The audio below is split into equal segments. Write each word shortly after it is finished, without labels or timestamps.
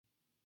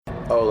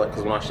Oh, like,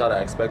 because when I shot, I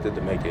expected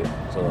to make it.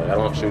 So, like, I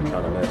don't shoot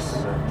trying to miss.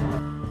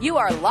 You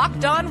are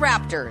Locked On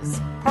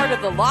Raptors, part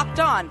of the Locked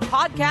On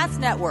Podcast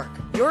Network,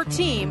 your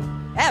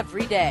team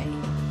every day.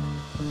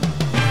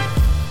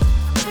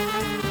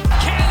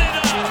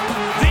 Canada,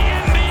 the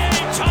NBA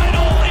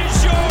title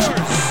is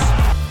yours.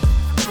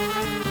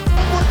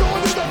 We're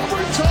going to the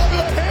overtime of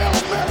the Hail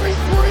Mary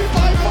 3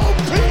 by Mo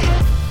Pete.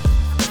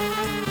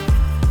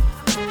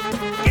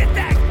 Get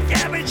that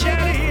garbage out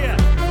of here.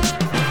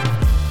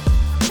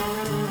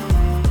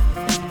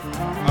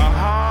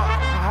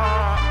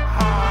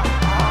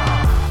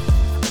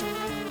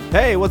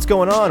 Hey, what's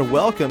going on?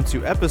 Welcome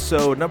to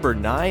episode number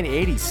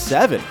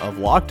 987 of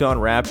Locked On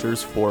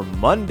Raptors for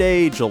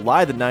Monday,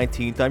 July the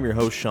 19th. I'm your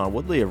host, Sean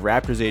Woodley of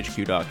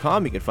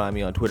RaptorsHQ.com. You can find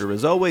me on Twitter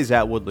as always,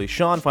 at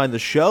WoodleySean. Find the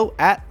show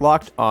at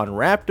Locked On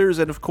Raptors.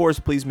 And of course,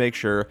 please make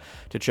sure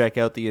to check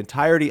out the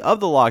entirety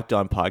of the Locked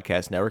On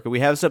Podcast Network. And we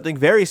have something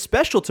very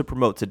special to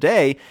promote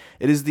today.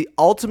 It is the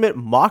Ultimate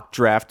Mock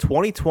Draft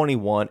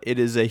 2021. It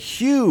is a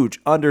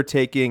huge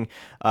undertaking.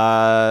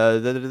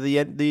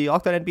 The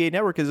Locked On NBA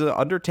Network is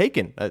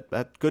undertaken.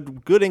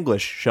 Good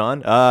English,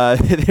 Sean.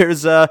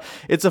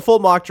 It's a full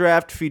mock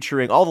draft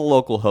featuring all the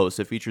local hosts.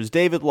 It features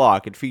David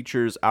Locke. It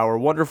features our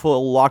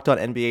wonderful Locked On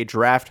NBA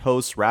draft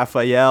host,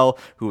 Raphael,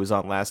 who was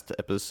on last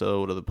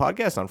episode of the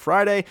podcast on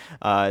Friday.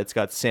 It's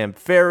got Sam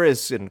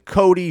Ferris and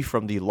Cody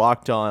from the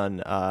Locked On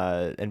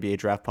NBA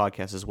Draft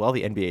podcast as well.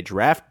 The NBA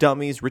Draft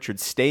Dummies,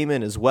 Richard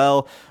Stamen as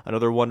well,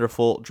 another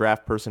wonderful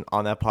draft person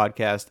on that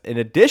podcast. In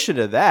addition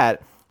to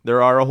that,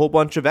 there are a whole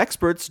bunch of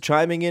experts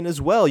chiming in as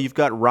well. You've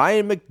got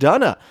Ryan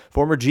McDonough,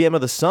 former GM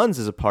of the Suns,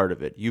 is a part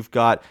of it. You've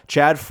got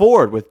Chad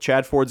Ford with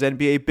Chad Ford's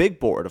NBA Big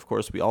Board. Of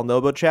course, we all know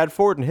about Chad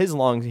Ford and his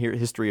long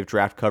history of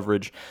draft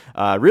coverage.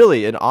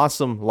 Really an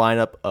awesome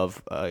lineup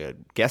of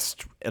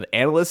guest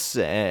analysts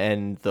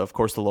and, of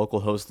course, the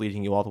local host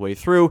leading you all the way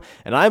through.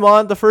 And I'm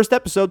on the first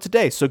episode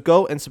today, so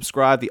go and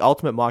subscribe. The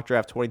Ultimate Mock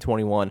Draft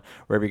 2021,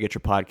 wherever you get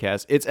your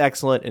podcast. It's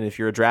excellent, and if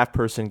you're a draft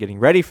person getting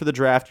ready for the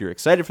draft, you're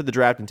excited for the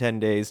draft in 10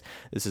 days,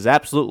 this is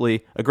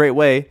absolutely a great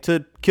way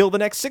to kill the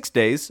next 6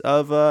 days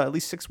of at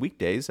least 6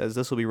 weekdays, as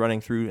this will be running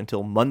through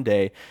until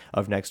Monday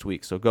of next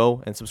week. So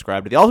go and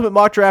subscribe to the Ultimate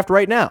Mock Draft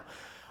right now.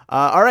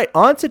 All right,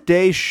 on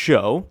today's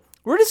show,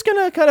 we're just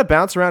going to kind of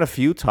bounce around a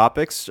few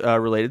topics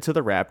related to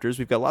the Raptors.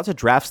 We've got lots of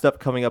draft stuff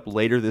coming up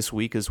later this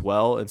week as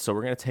well, and so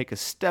we're going to take a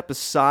step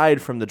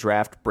aside from the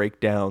draft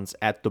breakdowns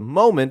at the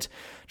moment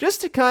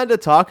just to kind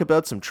of talk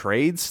about some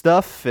trade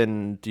stuff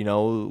and, you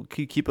know,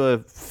 keep a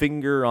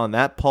finger on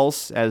that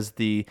pulse as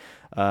the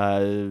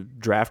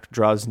draft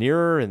draws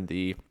nearer and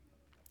the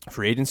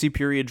free agency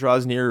period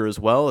draws nearer as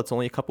well. It's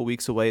only a couple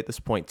weeks away at this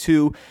point,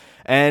 too.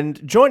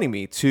 And joining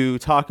me to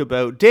talk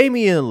about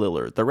Damian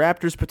Lillard, the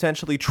Raptors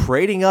potentially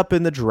trading up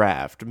in the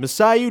draft,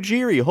 Masai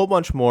Ujiri, a whole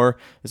bunch more,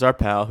 is our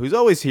pal who's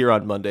always here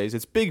on Mondays.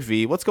 It's Big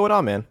V. What's going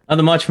on, man?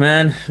 Nothing much,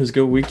 man. It was a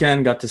good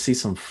weekend. Got to see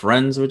some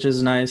friends, which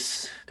is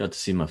nice. Got to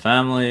see my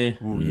family.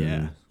 Ooh,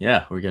 yeah.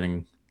 Yeah, we're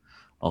getting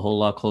a whole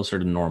lot closer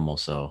to normal,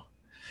 so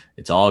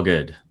it's all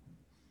good.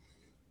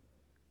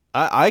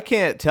 I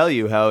can't tell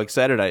you how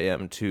excited I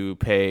am to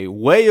pay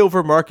way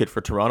over market for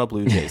Toronto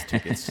Blue Jays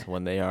tickets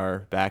when they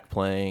are back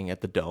playing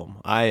at the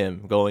Dome. I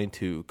am going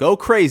to go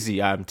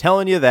crazy. I'm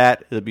telling you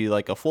that. It'll be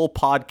like a full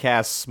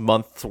podcast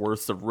month's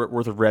worth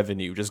of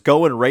revenue, just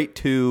going right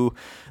to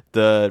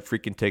the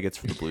freaking tickets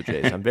for the Blue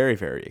Jays. I'm very,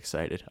 very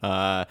excited.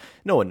 No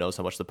one knows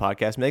how much the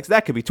podcast makes.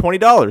 That could be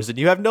 $20, and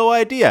you have no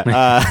idea.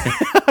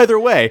 Either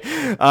way,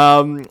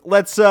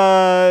 let's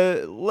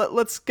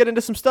get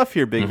into some stuff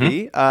here, Big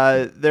V.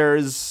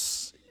 There's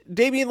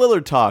Damian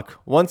Lillard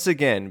talk once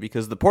again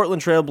because the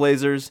Portland Trail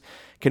Blazers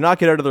cannot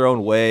get out of their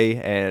own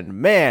way, and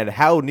man,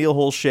 how Neil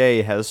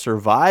Olshey has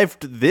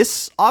survived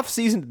this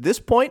offseason at this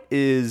point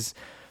is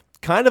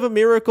kind of a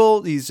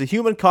miracle. He's a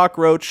human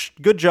cockroach.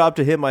 Good job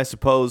to him, I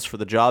suppose, for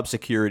the job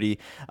security,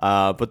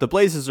 but the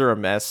Blazers are a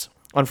mess.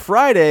 On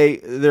Friday,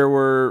 there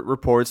were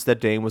reports that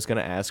Dame was going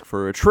to ask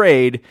for a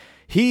trade.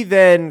 He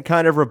then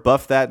kind of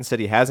rebuffed that and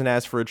said he hasn't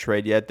asked for a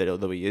trade yet,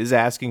 though he is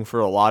asking for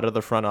a lot of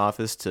the front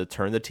office to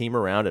turn the team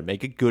around and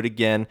make it good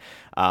again.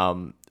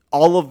 All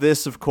of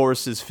this, of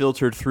course, is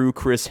filtered through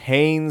Chris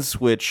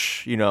Haynes,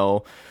 which, you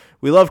know,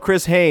 we love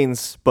Chris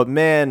Haynes, but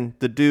man,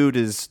 the dude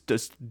is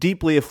just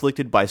deeply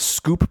afflicted by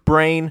scoop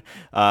brain,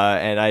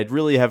 and I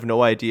really have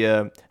no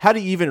idea how to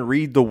even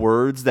read the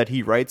words that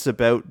he writes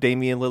about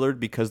Damian Lillard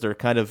because they're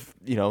kind of,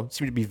 you know,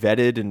 seem to be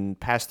vetted and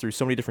passed through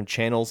so many different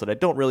channels that I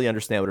don't really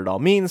understand what it all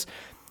means.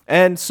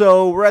 And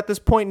so we're at this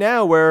point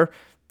now where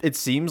it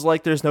seems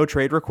like there's no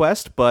trade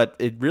request, but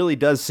it really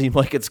does seem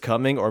like it's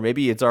coming, or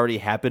maybe it's already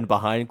happened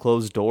behind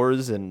closed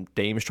doors and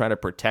Dame's trying to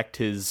protect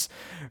his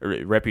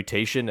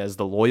reputation as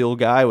the loyal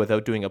guy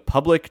without doing a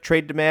public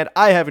trade demand.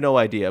 I have no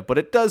idea, but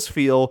it does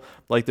feel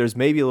like there's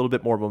maybe a little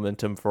bit more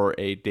momentum for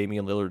a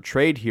Damian Lillard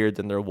trade here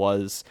than there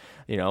was,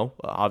 you know,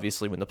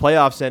 obviously when the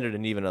playoffs ended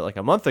and even like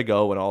a month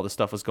ago when all this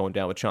stuff was going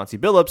down with Chauncey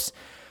Billups.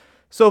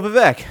 So,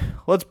 Vivek,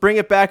 let's bring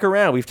it back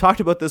around. We've talked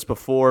about this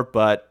before,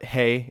 but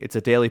hey, it's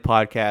a daily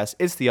podcast.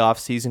 It's the off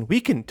season.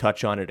 We can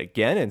touch on it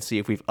again and see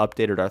if we've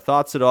updated our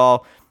thoughts at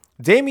all.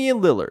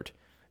 Damian Lillard,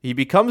 he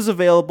becomes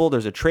available.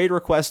 There's a trade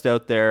request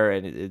out there,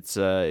 and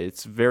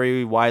it's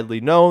very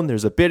widely known.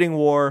 There's a bidding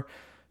war.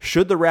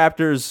 Should the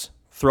Raptors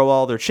throw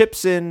all their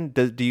chips in?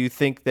 Do you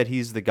think that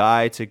he's the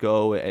guy to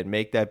go and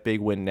make that big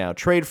win now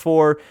trade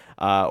for?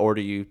 Or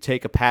do you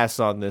take a pass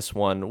on this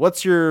one?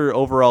 What's your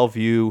overall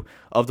view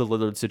of the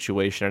Lillard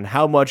situation, and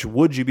how much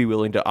would you be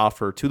willing to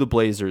offer to the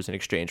Blazers in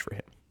exchange for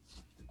him?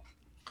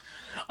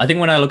 I think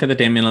when I look at the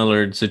Damian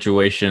Lillard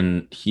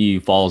situation, he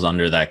falls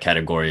under that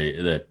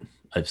category that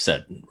I've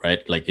said,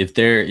 right? Like if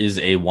there is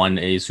a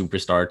 1A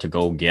superstar to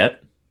go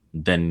get,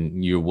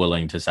 then you're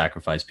willing to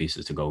sacrifice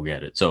pieces to go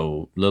get it.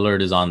 So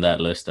Lillard is on that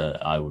list.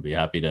 I would be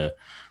happy to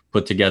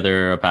put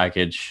together a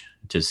package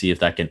to see if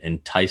that can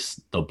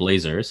entice the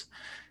Blazers.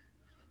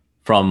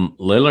 From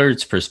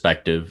Lillard's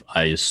perspective,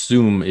 I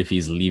assume if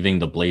he's leaving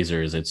the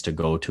Blazers, it's to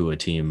go to a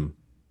team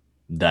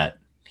that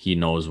he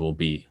knows will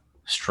be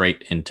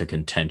straight into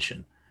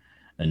contention.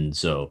 And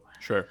so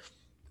Sure.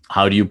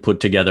 How do you put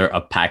together a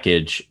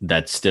package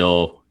that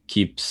still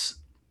keeps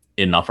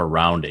enough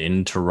around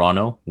in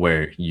Toronto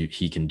where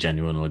he can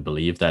genuinely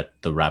believe that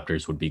the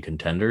Raptors would be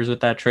contenders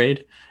with that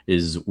trade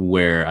is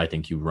where I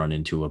think you run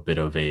into a bit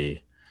of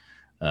a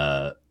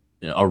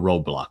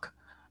roadblock.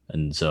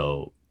 And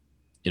so,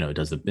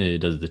 does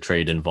the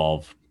trade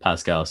involve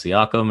Pascal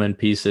Siakam and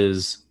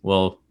pieces?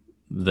 Well,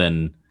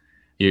 then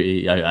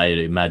I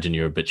imagine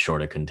you're a bit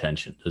short of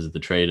contention. Does the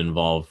trade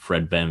involve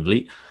Fred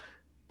VanVleet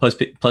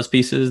plus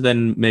pieces?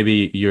 Then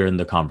maybe you're in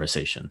the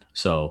conversation.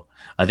 So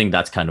I think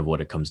that's kind of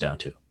what it comes down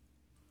to.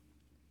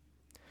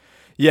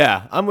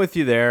 Yeah, I'm with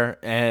you there.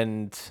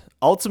 And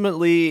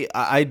ultimately,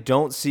 I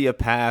don't see a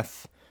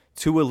path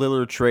to a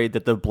Lillard trade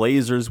that the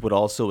Blazers would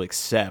also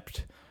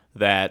accept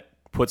that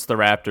puts the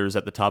Raptors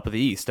at the top of the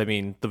East. I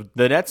mean,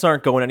 the Nets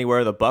aren't going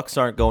anywhere. The Bucks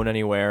aren't going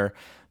anywhere.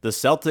 The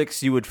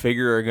Celtics, you would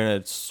figure, are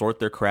going to sort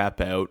their crap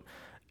out.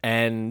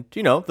 And,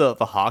 the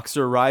Hawks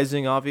are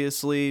rising,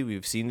 obviously.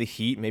 We've seen the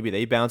Heat. Maybe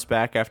they bounce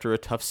back after a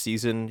tough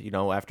season,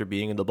 after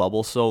being in the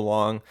bubble so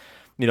long.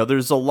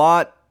 There's a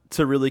lot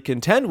to really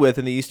contend with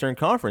in the Eastern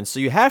Conference. So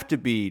you have to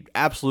be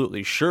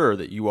absolutely sure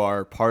that you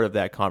are part of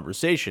that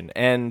conversation.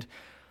 And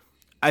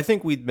I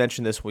think we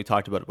mentioned this when we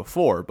talked about it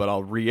before, but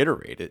I'll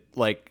reiterate it.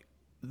 Like,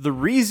 the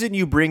reason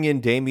you bring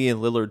in Damian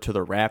Lillard to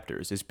the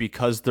Raptors is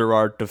because there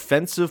are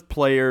defensive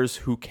players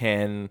who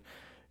can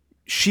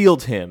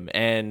shield him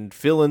and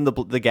fill in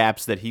the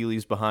gaps that he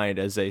leaves behind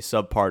as a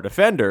subpar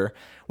defender,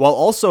 while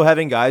also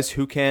having guys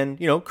who can,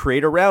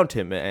 create around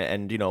him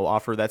and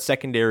offer that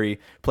secondary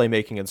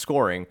playmaking and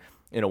scoring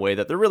in a way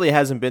that there really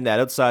hasn't been that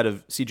outside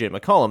of CJ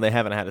McCollum. They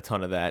haven't had a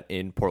ton of that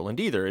in Portland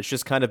either. It's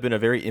just kind of been a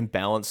very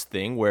imbalanced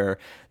thing where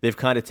they've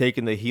kind of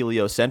taken the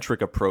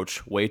heliocentric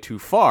approach way too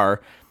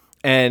far.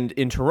 And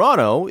in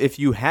Toronto, if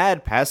you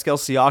had Pascal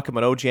Siakam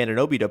and OG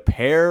Anunoby to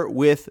pair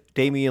with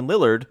Damian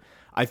Lillard,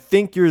 I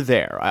think you're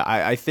there.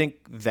 I think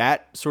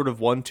that sort of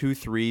 1, 2,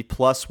 3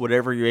 plus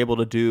whatever you're able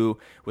to do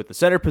with the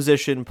center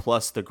position,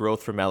 plus the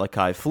growth from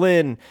Malachi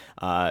Flynn.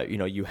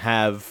 You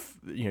have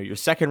your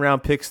second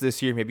round picks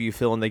this year. Maybe you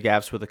fill in the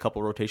gaps with a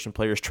couple rotation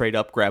players, trade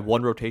up, grab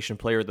one rotation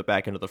player at the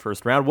back end of the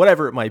first round,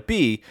 whatever it might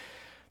be.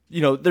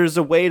 There's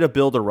a way to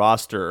build a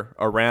roster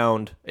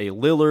around a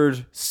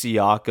Lillard,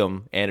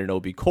 Siakam,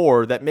 Anunoby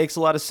core that makes a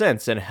lot of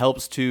sense and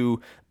helps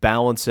to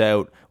balance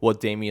out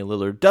what Damian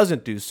Lillard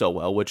doesn't do so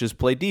well, which is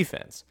play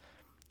defense.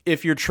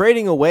 If you're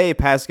trading away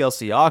Pascal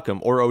Siakam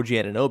or OG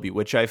Anunoby,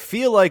 which I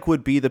feel like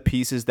would be the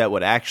pieces that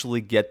would actually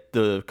get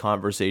the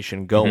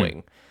conversation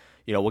going,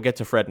 we'll get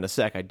to Fred in a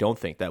sec. I don't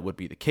think that would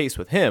be the case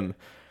with him.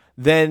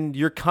 Then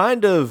you're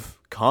kind of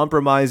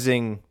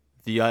compromising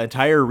the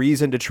entire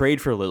reason to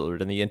trade for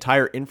Lillard and the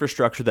entire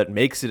infrastructure that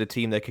makes it a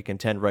team that could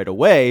contend right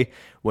away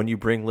when you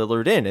bring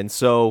Lillard in. And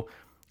so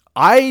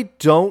I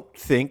don't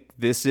think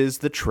this is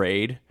the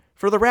trade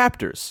for the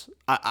Raptors.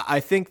 I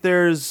think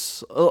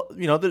there's rarely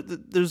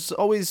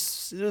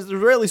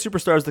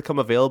superstars that come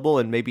available,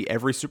 and maybe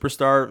every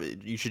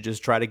superstar, you should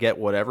just try to get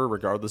whatever,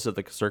 regardless of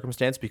the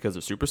circumstance, because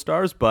of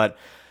superstars. But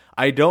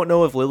I don't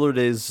know if Lillard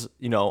is,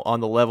 on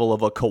the level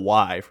of a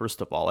Kawhi,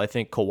 first of all. I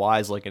think Kawhi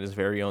is like in his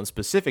very own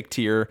specific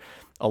tier,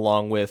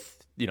 along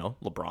with,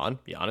 LeBron,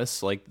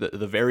 Giannis, like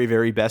the very,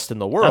 very best in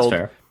the world.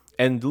 That's fair.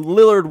 And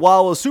Lillard,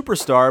 while a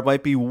superstar,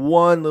 might be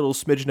one little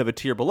smidgen of a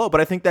tier below.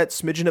 But I think that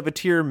smidgen of a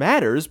tier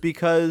matters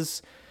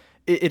because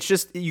it's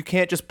just, you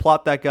can't just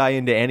plop that guy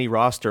into any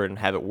roster and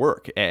have it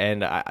work.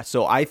 And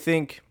so I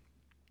think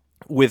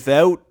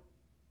without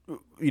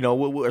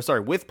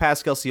with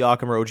Pascal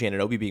Siakam or OG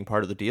Anunoby being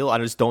part of the deal, I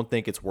just don't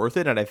think it's worth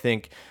it. And I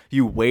think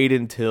you wait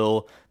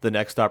until the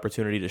next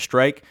opportunity to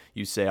strike.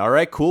 You say, all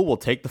right, cool, we'll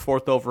take the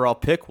 4th overall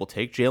pick. We'll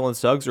take Jalen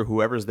Suggs or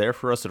whoever's there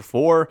for us at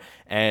 4,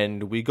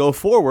 and we go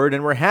forward,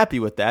 and we're happy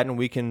with that, and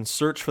we can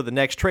search for the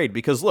next trade.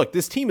 Because, look,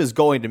 this team is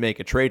going to make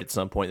a trade at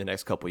some point in the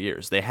next couple of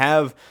years. They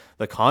have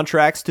the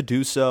contracts to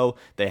do so.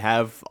 They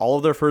have all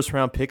of their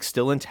first-round picks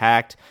still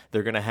intact.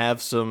 They're going to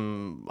have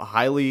some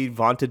highly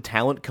vaunted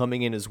talent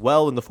coming in as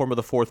well in the form of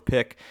the 4th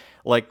pick.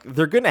 Like,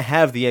 they're going to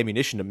have the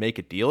ammunition to make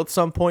a deal at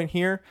some point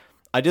here.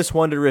 I just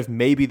wonder if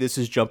maybe this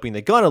is jumping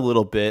the gun a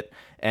little bit,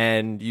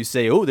 and you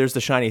say, oh, there's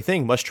the shiny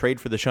thing, must trade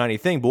for the shiny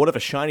thing. But what if a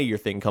shinier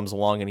thing comes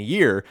along in a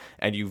year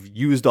and you've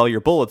used all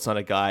your bullets on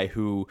a guy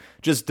who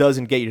just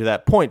doesn't get you to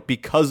that point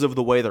because of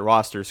the way the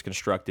roster is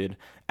constructed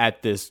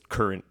at this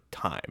current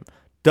time?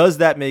 Does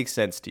that make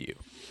sense to you?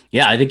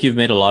 Yeah, I think you've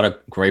made a lot of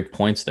great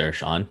points there,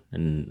 Sean.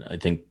 And I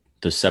think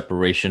the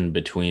separation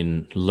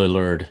between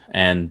Lillard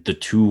and the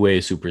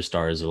two-way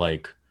superstars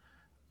like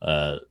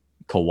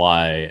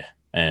Kawhi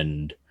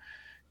and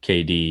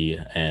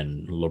KD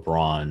and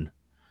LeBron,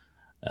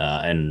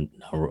 and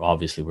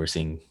obviously we're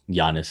seeing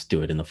Giannis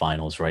do it in the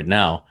finals right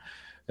now.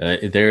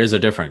 There is a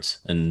difference.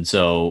 And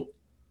so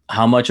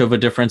how much of a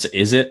difference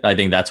is it? I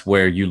think that's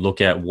where you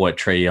look at what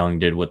Trae Young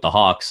did with the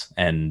Hawks.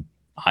 And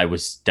I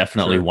was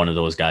definitely one of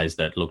those guys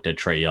that looked at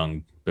Trae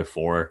Young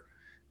before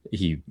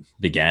he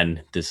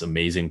began this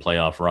amazing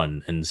playoff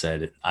run and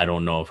said, I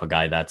don't know if a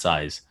guy that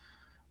size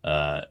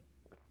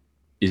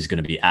is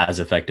going to be as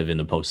effective in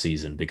the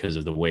postseason because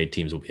of the way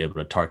teams will be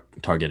able to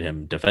target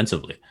him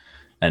defensively.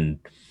 And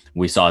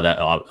we saw that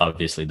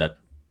obviously that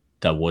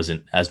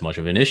wasn't as much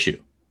of an issue,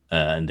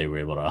 and they were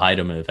able to hide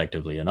him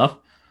effectively enough.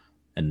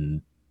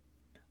 And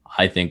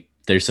I think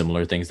there's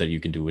similar things that you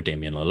can do with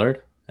Damian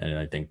Lillard. And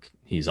I think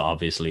he's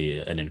obviously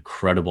an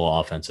incredible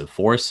offensive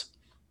force,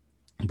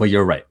 but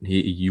you're right.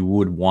 You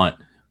would want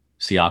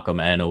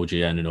Siakam and OG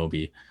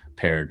Anunoby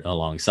paired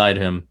alongside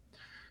him,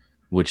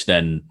 which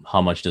then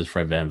how much does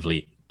Fred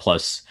VanVleet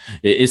plus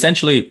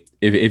essentially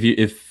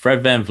if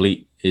Fred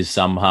VanVleet is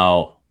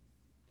somehow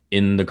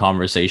in the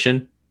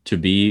conversation to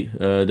be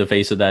the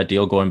face of that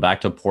deal going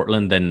back to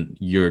Portland, then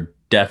you're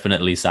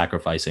definitely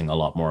sacrificing a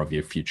lot more of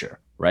your future,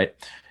 right?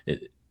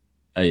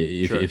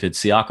 If it's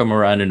Siakam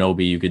or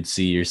Anunoby, you could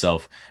see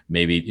yourself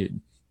maybe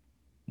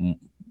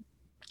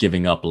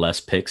giving up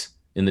less picks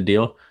in the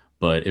deal.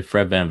 But if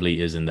Fred VanVleet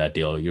is in that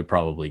deal, you're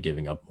probably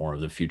giving up more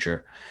of the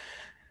future.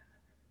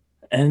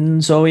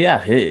 And so,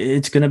 yeah,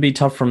 it's going to be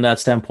tough from that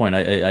standpoint.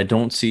 I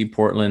don't see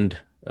Portland,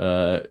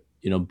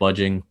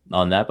 budging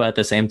on that. But at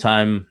the same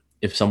time,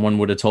 if someone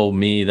would have told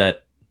me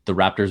that the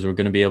Raptors were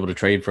going to be able to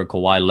trade for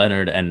Kawhi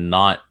Leonard and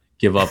not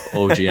give up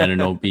OG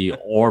Anunoby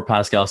or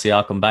Pascal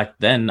Siakam back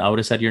then, I would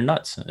have said you're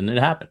nuts. And it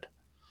happened.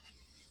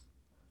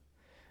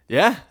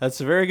 Yeah,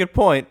 that's a very good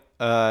point.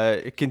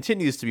 It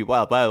continues to be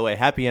wild. By the way,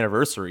 happy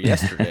anniversary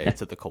yesterday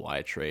to the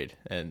Kawhi trade.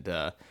 And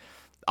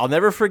I'll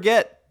never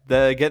forget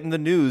getting the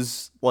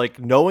news, like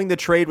knowing the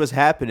trade was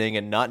happening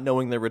and not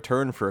knowing the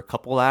return for a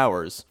couple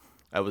hours.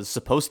 I was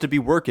supposed to be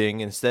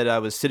working. Instead, I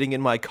was sitting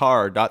in my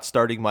car, not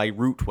starting my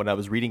route when I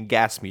was reading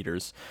gas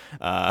meters.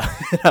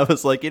 I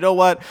was like, you know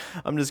what?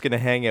 I'm just going to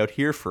hang out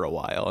here for a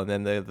while. And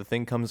then the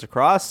thing comes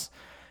across.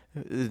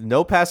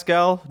 No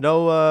Pascal,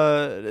 no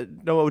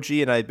OG,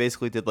 and I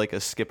basically did like a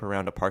skip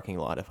around a parking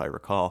lot, if I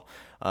recall.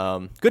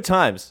 Good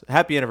times.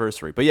 Happy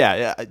anniversary. But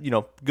yeah,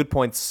 good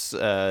points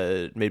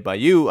made by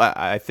you.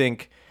 I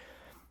think,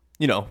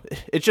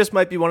 it just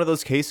might be one of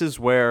those cases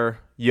where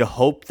you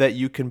hope that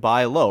you can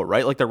buy low,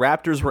 right? Like the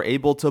Raptors were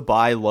able to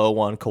buy low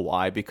on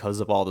Kawhi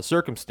because of all the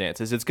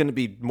circumstances. It's going to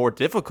be more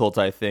difficult,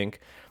 I think,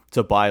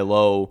 to buy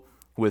low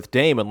with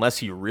Dame unless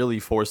he really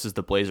forces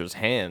the Blazers'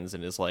 hands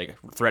and is like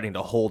threatening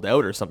to hold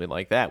out or something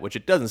like that, which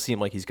it doesn't seem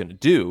like he's going to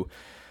do.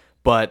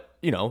 But,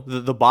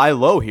 the buy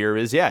low here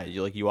is,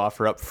 you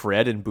offer up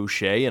Fred and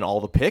Boucher and all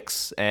the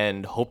picks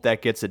and hope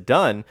that gets it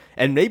done.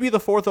 And maybe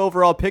the 4th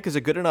overall pick is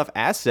a good enough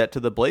asset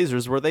to the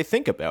Blazers where they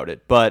think about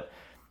it. But,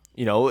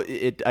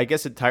 I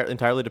guess it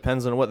entirely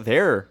depends on what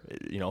their,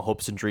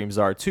 hopes and dreams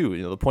are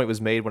too. The point was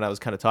made when I was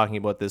kind of talking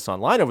about this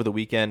online over the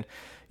weekend.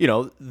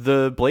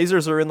 The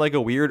Blazers are in like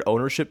a weird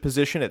ownership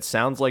position. It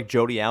sounds like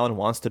Jody Allen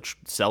wants to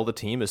sell the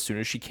team as soon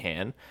as she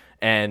can.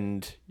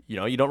 And,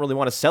 you don't really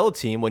want to sell a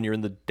team when you're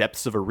in the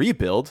depths of a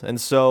rebuild.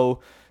 And so,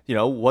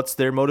 what's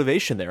their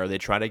motivation there? Are they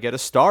trying to get a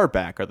star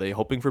back? Are they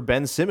hoping for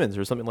Ben Simmons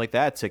or something like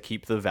that to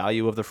keep the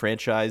value of the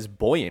franchise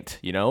buoyant?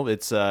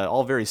 It's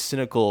all very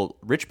cynical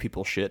rich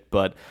people shit,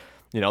 but,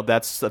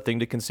 that's a thing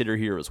to consider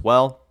here as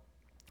well.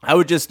 I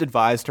would just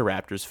advise to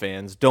Raptors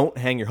fans, don't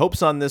hang your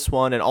hopes on this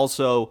one. And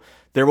also,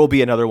 there will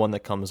be another one that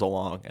comes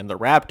along. And the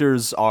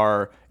Raptors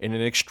are in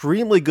an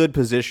extremely good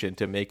position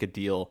to make a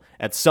deal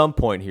at some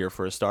point here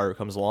for a star who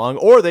comes along.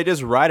 Or they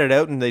just ride it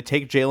out and they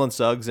take Jalen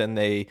Suggs and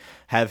they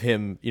have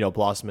him,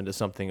 blossom into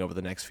something over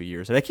the next few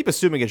years. And I keep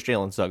assuming it's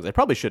Jalen Suggs. I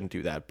probably shouldn't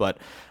do that. But,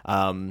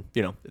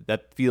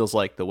 that feels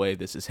like the way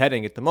this is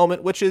heading at the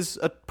moment, which is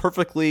a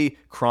perfectly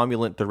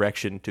cromulent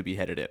direction to be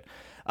headed in.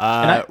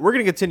 We're going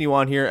to continue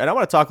on here, and I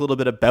want to talk a little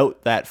bit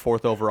about that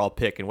 4th overall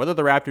pick and whether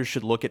the Raptors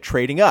should look at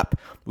trading up.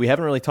 We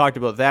haven't really talked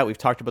about that. We've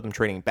talked about them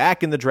trading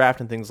back in the draft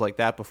and things like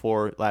that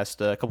before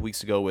last a couple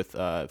weeks ago with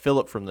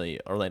Philip from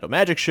the Orlando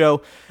Magic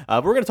show.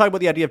 We're going to talk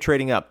about the idea of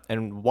trading up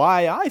and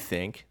why I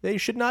think they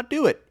should not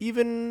do it.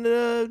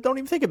 Don't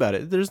even think about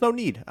it. There's no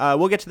need.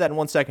 We'll get to that in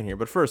 1 second here,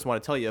 but first I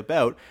want to tell you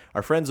about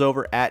our friends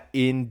over at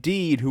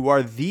Indeed, who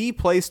are the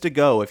place to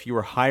go if you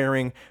are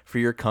hiring for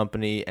your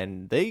company,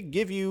 and they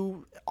give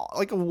you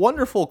like a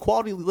wonderful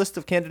quality list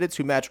of candidates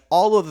who match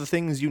all of the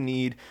things you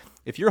need.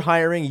 If you're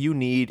hiring, you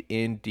need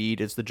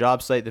Indeed. It's the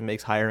job site that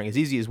makes hiring as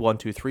easy as 1,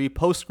 2, 3,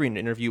 post-screen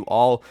interview,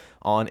 all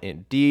on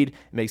Indeed.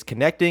 It makes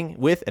connecting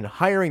with and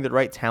hiring the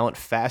right talent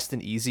fast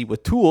and easy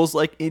with tools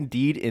like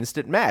Indeed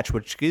Instant Match,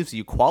 which gives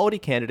you quality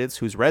candidates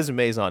whose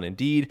resumes on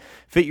Indeed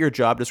fit your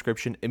job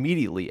description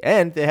immediately.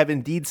 And they have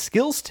Indeed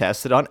skills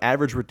tests that on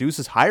average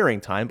reduces hiring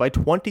time by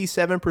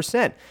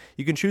 27%.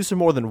 You can choose from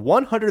more than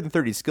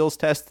 130 skills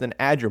tests, then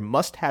add your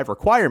must-have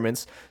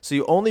requirements so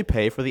you only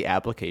pay for the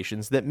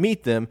applications that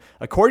meet them.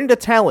 According to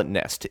Talent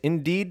Nest,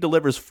 Indeed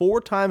delivers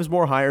 4 times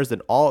more hires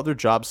than all other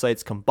job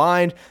sites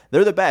combined.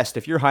 They're the best.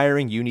 If you're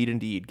hiring, you need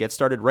Indeed. Get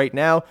started right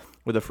now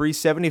with a free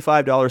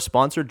 $75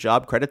 sponsored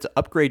job credit to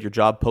upgrade your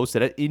job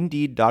posted at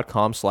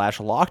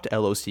Indeed.com/locked,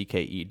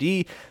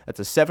 LOCKED. That's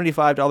a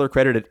 $75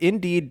 credit at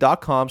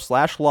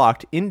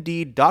Indeed.com/locked,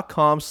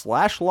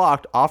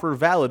 Indeed.com/locked. Offer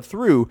valid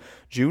through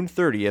June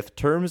 30th.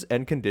 Terms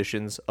and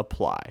conditions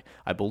apply.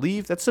 I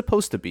believe that's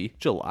supposed to be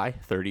July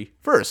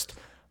 31st.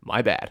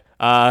 My bad.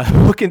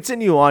 We'll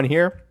continue on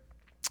here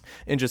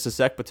in just a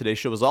sec, but today's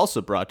show is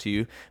also brought to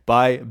you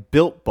by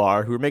Built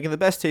Bar, who are making the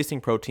best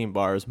tasting protein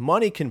bars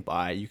money can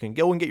buy. You can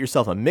go and get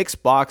yourself a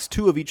mixed box,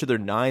 2 of each of their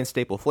 9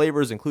 staple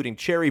flavors, including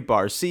cherry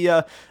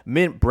barcia,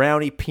 mint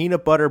brownie,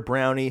 peanut butter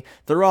brownie.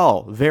 They're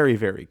all very,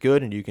 very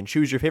good, and you can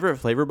choose your favorite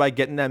flavor by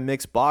getting that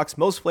mixed box.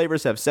 Most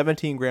flavors have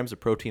 17 grams of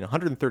protein,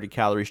 130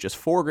 calories, just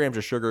 4 grams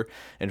of sugar,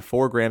 and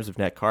 4 grams of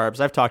net carbs.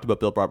 I've talked about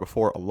Built Bar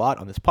before a lot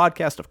on this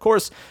podcast, of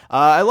course.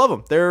 I love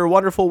them. They're a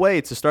wonderful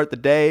way to start the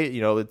day.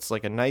 You know, it's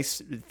like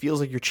it feels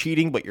like you're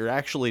cheating, but you're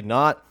actually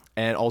not.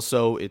 And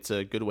also, it's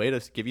a good way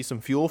to give you some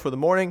fuel for the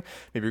morning.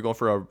 Maybe you're going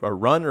for a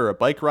run or a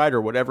bike ride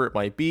or whatever it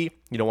might be.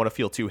 You don't want to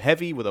feel too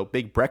heavy with a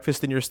big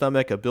breakfast in your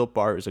stomach. A Built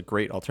Bar is a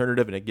great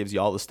alternative, and it gives you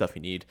all the stuff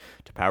you need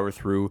to power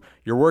through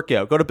your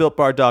workout. Go to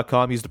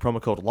BuiltBar.com, use the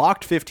promo code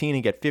LOCKED15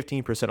 and get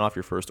 15% off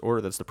your first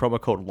order. That's the promo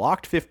code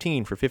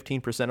LOCKED15 for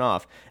 15%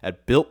 off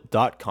at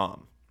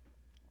Built.com.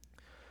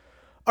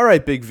 All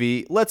right, Big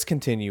V, let's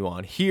continue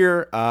on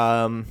here.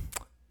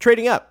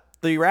 Trading up.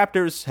 The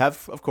Raptors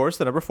have, of course,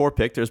 the number 4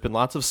 pick. There's been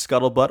lots of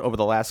scuttlebutt over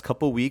the last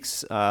couple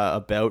weeks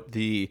about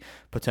the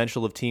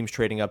potential of teams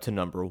trading up to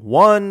number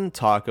 1.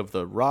 Talk of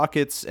the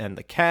Rockets and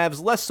the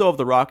Cavs. Less so of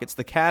the Rockets.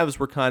 The Cavs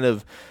were kind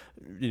of,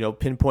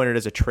 pinpointed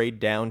as a trade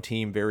down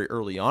team very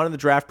early on in the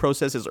draft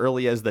process, as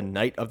early as the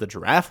night of the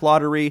draft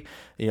lottery,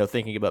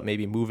 thinking about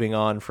maybe moving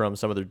on from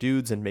some of their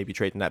dudes and maybe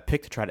trading that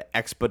pick to try to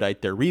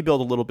expedite their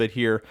rebuild a little bit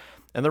here.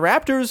 And the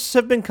Raptors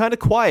have been kind of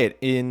quiet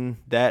in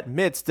that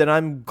midst, and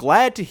I'm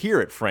glad to hear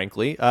it,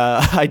 frankly.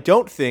 I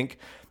don't think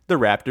the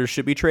Raptors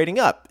should be trading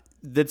up.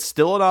 That's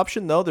still an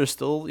option, though. There's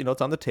still,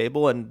 it's on the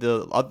table, and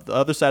the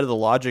other side of the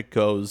logic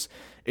goes,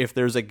 if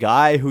there's a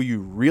guy who you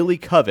really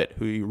covet,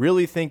 who you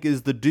really think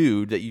is the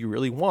dude that you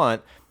really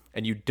want,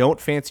 and you don't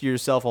fancy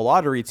yourself a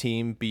lottery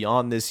team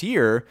beyond this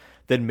year,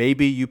 then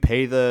maybe you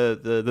pay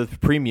the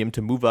premium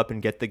to move up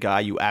and get the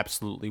guy you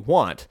absolutely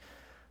want.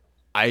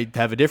 I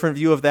have a different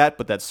view of that,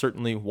 but that's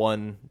certainly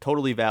one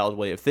totally valid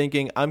way of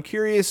thinking. I'm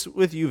curious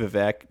with you,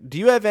 Vivek. Do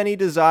you have any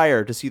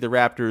desire to see the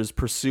Raptors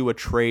pursue a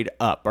trade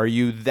up? Are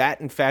you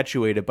that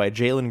infatuated by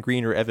Jalen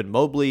Green or Evan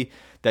Mobley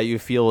that you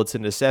feel it's a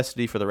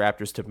necessity for the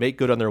Raptors to make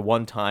good on their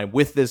one time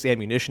with this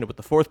ammunition with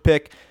the 4th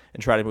pick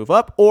and try to move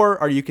up? Or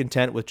are you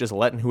content with just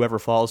letting whoever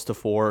falls to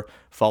 4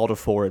 fall to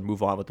 4 and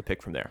move on with the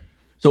pick from there?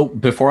 So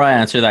before I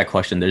answer that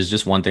question, there's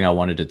just one thing I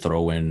wanted to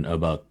throw in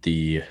about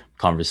the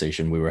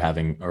conversation we were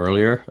having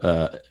earlier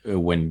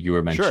when you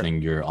were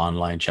mentioning your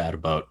online chat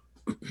about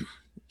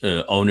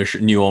new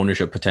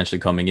ownership potentially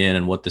coming in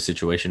and what the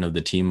situation of the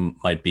team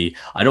might be.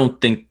 I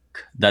don't think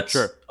that's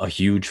a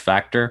huge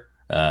factor.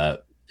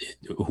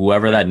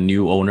 Whoever that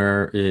new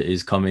owner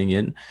is coming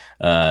in,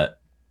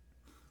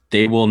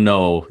 they will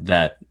know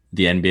that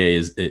the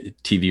NBA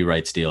TV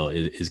rights deal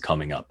is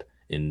coming up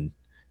in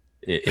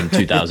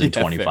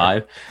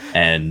 2025,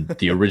 and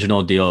the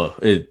original deal,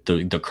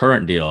 the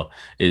current deal,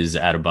 is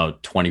at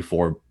about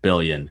 24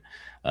 billion.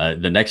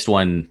 The next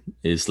one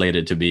is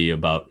slated to be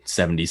about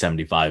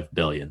 75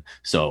 billion.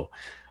 So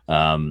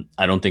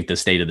I don't think the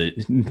state of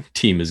the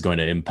team is going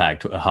to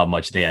impact how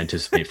much they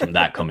anticipate from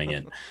that coming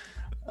in.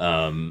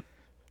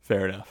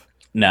 Fair enough.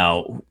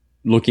 Now,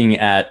 looking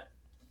at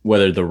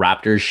whether the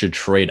Raptors should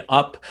trade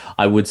up,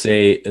 I would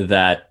say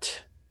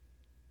that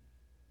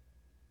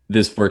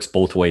this works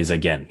both ways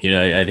again.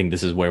 I think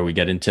this is where we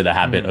get into the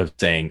habit of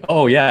saying,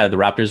 oh yeah, the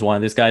Raptors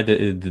wanted this guy,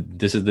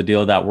 this is the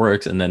deal that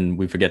works, and then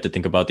we forget to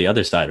think about the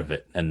other side of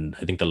it. And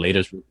I think the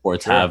latest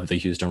reports have the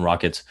Houston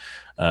Rockets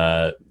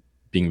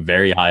being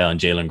very high on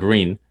Jalen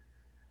Green,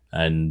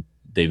 and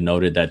they've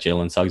noted that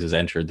Jalen Suggs has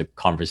entered the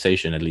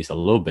conversation at least a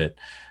little bit.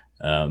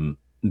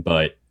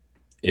 But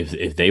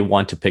if they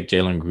want to pick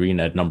Jalen Green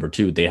at number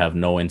 2, they have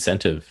no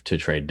incentive to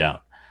trade down.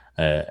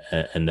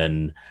 And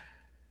then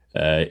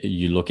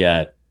you look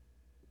at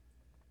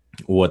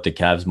what the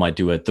Cavs might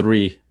do at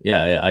 3.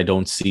 Yeah, I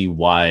don't see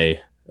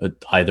why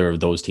either of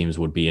those teams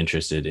would be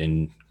interested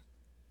in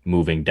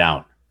moving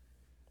down,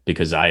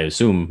 because I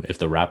assume if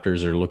the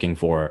Raptors are looking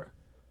for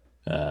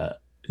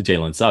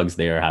Jalen Suggs,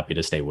 they are happy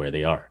to stay where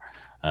they are.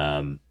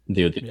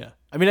 Yeah.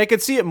 I mean, I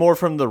could see it more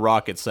from the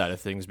Rockets side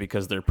of things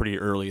because they're pretty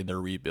early in their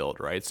rebuild,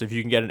 right? So if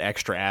you can get an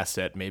extra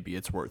asset, maybe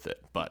it's worth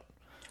it, but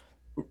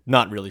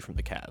not really from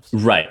the Cavs.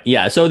 Right.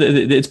 Yeah. So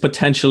it's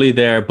potentially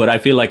there, but I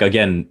feel like,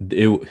 again,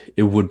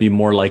 it would be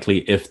more likely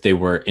if they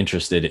were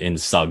interested in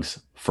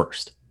Suggs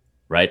first,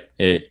 right?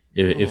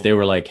 If they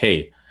were like,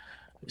 hey,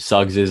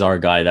 Suggs is our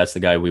guy, that's the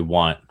guy we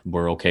want,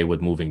 we're okay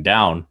with moving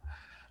down.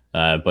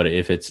 But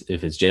if it's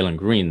Jalen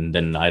Green,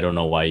 then I don't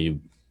know why you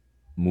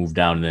move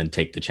down and then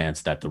take the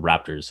chance that the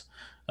Raptors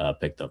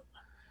picked up.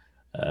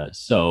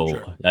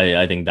 Sure.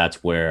 I think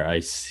that's where I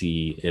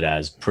see it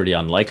as pretty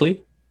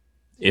unlikely.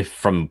 If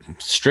from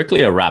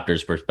strictly a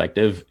Raptors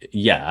perspective,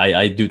 yeah,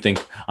 I do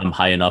think I'm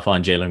high enough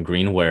on Jalen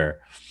Green where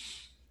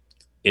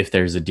if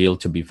there's a deal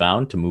to be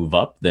found to move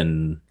up,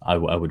 then I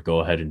would go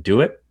ahead and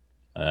do it.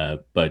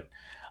 But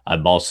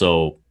I'm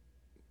also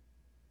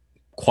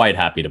quite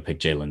happy to pick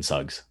Jalen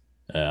Suggs.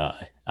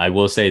 I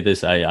will say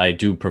this, I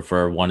do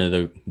prefer one of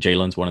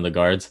the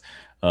guards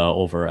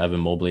over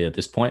Evan Mobley at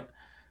this point.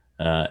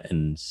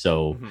 And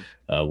so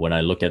when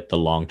I look at the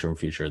long-term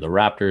future of the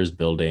Raptors,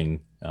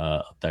 building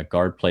that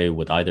guard play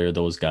with either of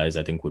those guys,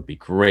 I think would be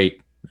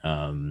great.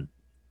 And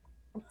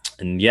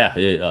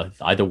yeah,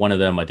 either one of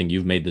them, I think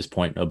you've made this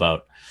point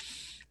about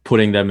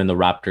putting them in the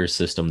Raptors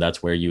system.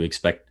 That's where you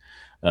expect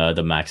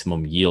the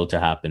maximum yield to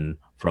happen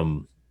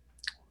from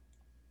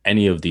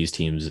any of these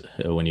teams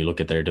when you look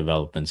at their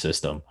development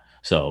system.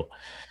 So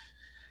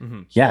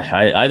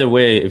yeah, either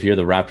way, if you're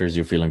the Raptors,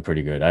 you're feeling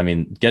pretty good. I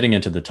mean, getting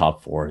into the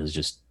top 4 has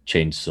just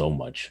changed so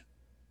much.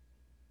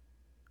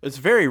 It's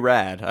very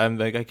rad.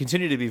 I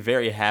continue to be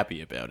very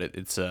happy about it.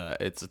 It's a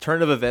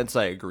turn of events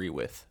I agree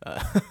with.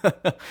 Yeah,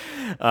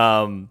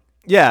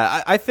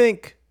 I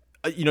think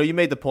you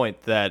made the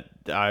point that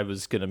I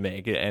was gonna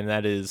make, and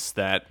that is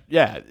that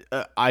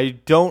I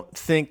don't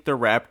think the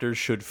Raptors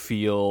should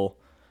feel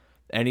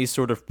any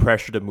sort of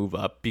pressure to move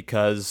up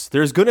because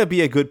there's going to be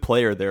a good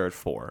player there at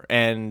 4.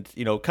 And,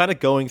 kind of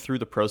going through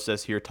the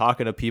process here,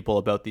 talking to people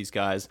about these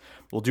guys.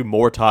 We'll do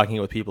more talking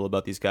with people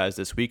about these guys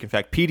this week. In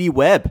fact, PD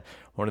Webb,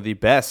 one of the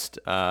best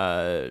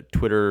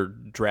Twitter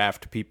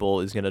draft people,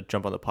 is going to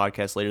jump on the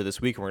podcast later this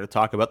week, and we're going to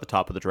talk about the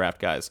top of the draft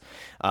guys.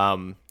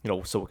 So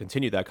we'll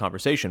continue that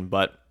conversation.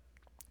 But,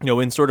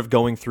 in sort of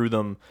going through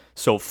them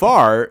so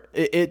far,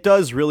 it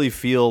does really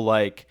feel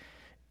like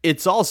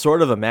it's all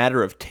sort of a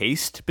matter of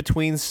taste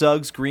between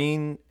Suggs,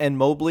 Green, and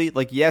Mobley.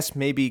 Like, yes,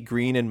 maybe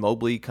Green and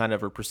Mobley kind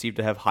of are perceived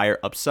to have higher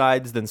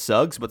upsides than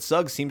Suggs, but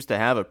Suggs seems to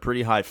have a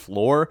pretty high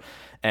floor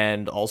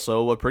and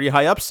also a pretty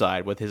high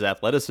upside with his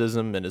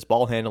athleticism and his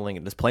ball handling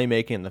and his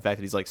playmaking and the fact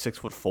that he's like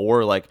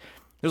 6'4". Like,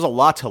 there's a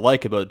lot to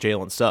like about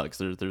Jalen Suggs.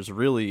 There's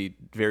really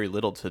very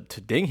little to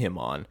ding him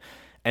on.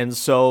 And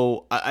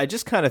so I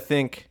just kind of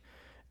think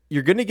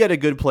you're going to get a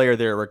good player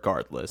there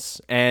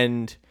regardless.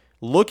 And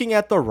looking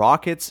at the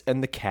Rockets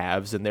and the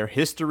Cavs and their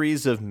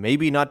histories of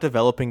maybe not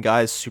developing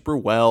guys super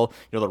well,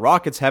 the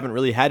Rockets haven't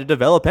really had to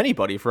develop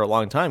anybody for a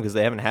long time because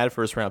they haven't had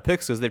first-round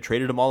picks because they've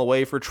traded them all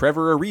away for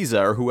Trevor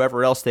Ariza or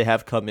whoever else they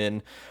have come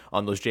in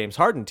on those James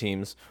Harden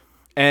teams.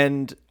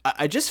 And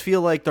I just feel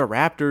like the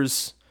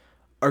Raptors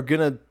are going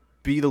to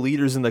be the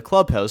leaders in the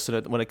clubhouse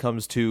when it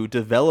comes to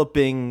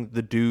developing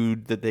the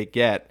dude that they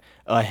get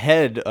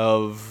ahead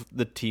of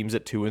the teams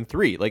at 2 and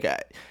 3. Like,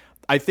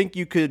 I think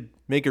you could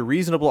make a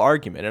reasonable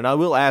argument, and I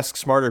will ask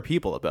smarter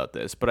people about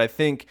this, but I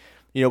think,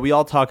 we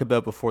all talk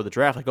about before the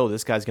draft, like, oh,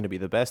 this guy's going to be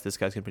the best, this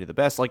guy's going to be the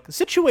best. Like, the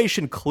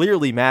situation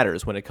clearly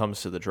matters when it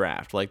comes to the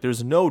draft. Like,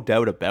 there's no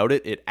doubt about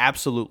it. It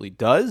absolutely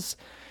does.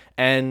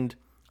 And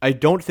I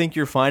don't think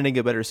you're finding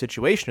a better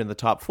situation in the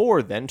top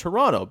 4 than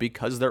Toronto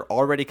because they're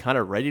already kind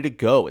of ready to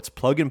go. It's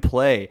plug and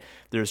play.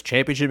 There's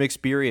championship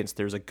experience.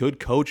 There's a good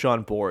coach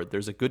on board.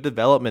 There's a good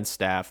development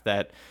staff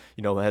that,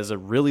 has a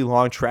really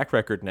long track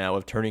record now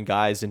of turning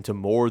guys into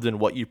more than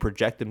what you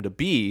project them to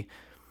be.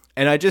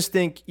 And I just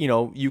think,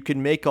 you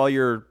can make all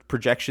your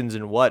projections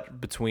in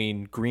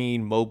between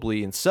Green,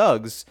 Mobley, and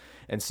Suggs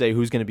and say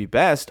who's going to be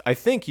best. I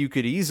think you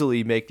could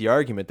easily make the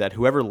argument that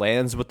whoever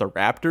lands with the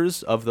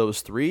Raptors of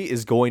those 3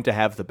 is going to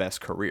have the best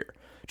career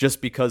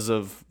just because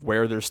of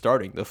where they're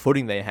starting, the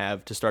footing they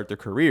have to start their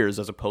careers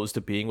as opposed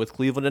to being with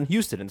Cleveland and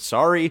Houston. And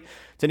sorry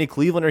to any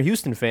Cleveland or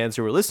Houston fans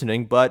who are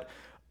listening, but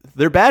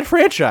they're bad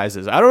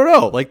franchises. I don't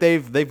know. Like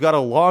they've got a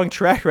long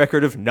track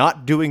record of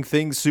not doing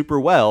things super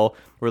well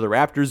where the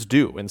Raptors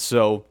do. And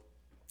so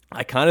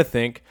I kind of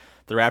think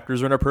the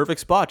Raptors are in a perfect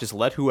spot. Just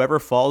let whoever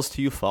falls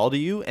to you fall to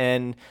you,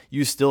 and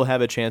you still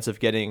have a chance of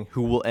getting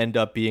who will end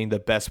up being the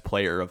best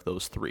player of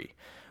those three,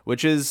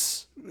 which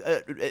is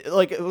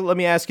like, let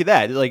me ask you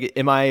that. Like,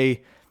 am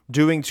I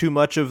doing too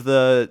much of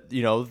the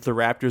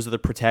Raptors are the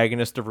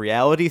protagonist of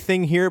reality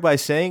thing here by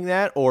saying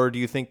that, or do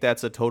you think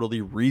that's a totally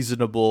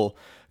reasonable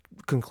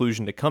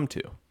conclusion to come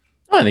to?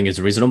 I think it's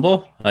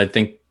reasonable. I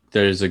think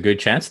there's a good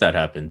chance that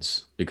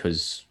happens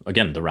because,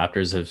 again, the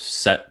Raptors have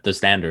set the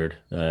standard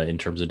in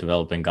terms of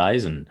developing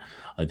guys, and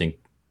I think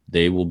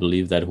they will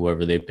believe that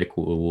whoever they pick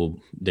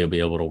they'll be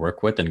able to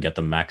work with and get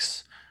the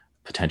max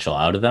potential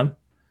out of them.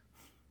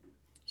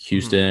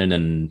 Houston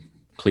and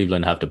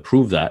Cleveland have to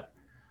prove that.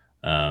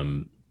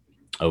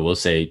 I will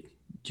say,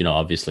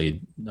 obviously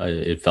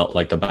it felt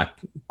like the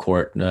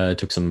backcourt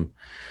took some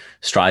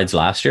strides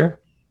last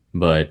year,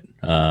 but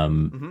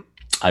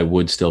I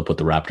would still put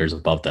the Raptors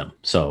above them,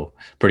 so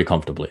pretty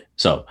comfortably.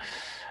 So,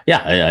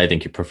 yeah, I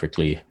think you're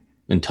perfectly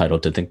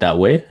entitled to think that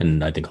way,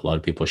 and I think a lot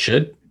of people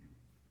should.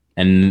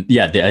 And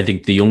yeah, I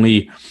think the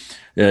only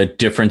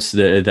difference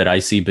that I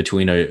see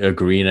between a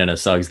Green and a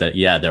Suggs that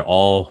they're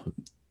all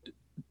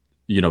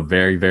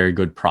very, very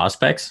good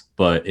prospects,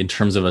 but in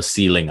terms of a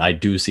ceiling, I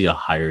do see a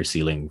higher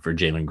ceiling for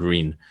Jalen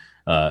Green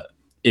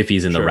if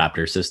he's in the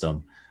Raptor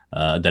system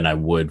than I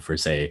would for,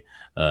 say,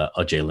 a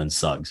Jalen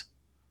Suggs.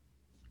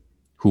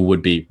 Who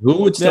would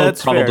still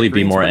probably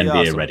be more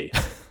NBA awesome. Ready.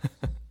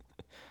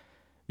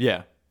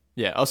 Yeah.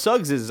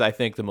 Suggs is, I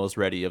think, the most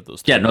ready of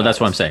those two. Yeah, no, guys. That's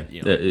what I'm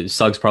saying.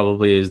 Suggs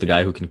probably is the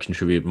guy who can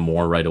contribute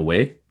more right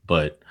away,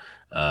 but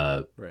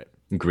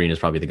Green is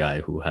probably the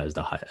guy who has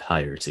the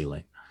higher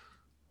ceiling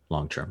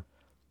long term.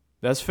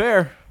 That's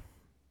fair.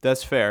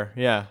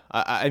 Yeah.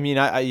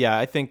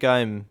 I think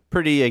I'm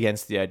pretty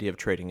against the idea of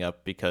trading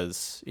up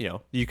because,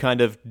 you kind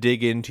of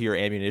dig into your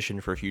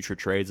ammunition for future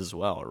trades as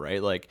well,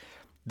 right? Like,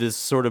 this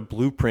sort of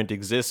blueprint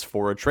exists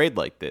for a trade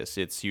like this.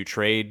 It's you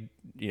trade,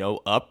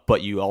 up,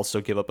 but you also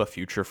give up a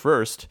future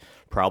first,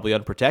 probably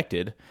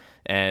unprotected.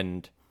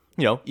 And,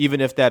 even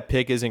if that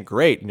pick isn't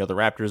great, the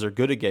Raptors are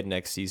good again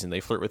next season. They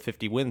flirt with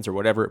 50 wins or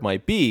whatever it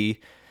might be.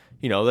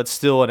 That's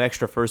still an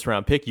extra first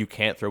round pick you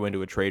can't throw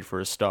into a trade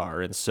for a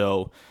star. And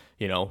so,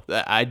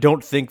 I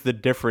don't think the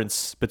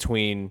difference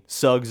between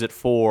Suggs at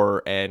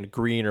 4 and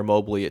Green or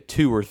Mobley at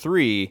 2 or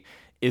 3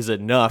 is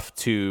enough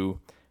to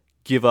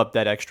give up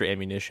that extra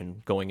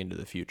ammunition going into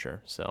the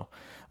future. So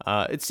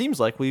it seems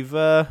like we've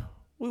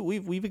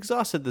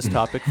exhausted this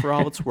topic for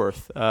all it's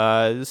worth.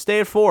 Stay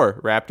at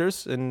 4,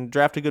 Raptors, and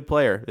draft a good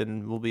player,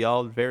 and we'll be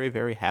all very,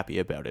 very happy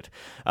about it.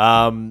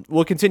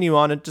 We'll continue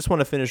on, and just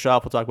want to finish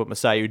off. We'll talk about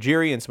Masai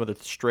Ujiri and some other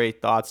stray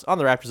thoughts on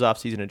the Raptors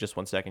offseason in just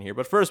 1 second here.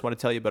 But first, I want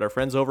to tell you about our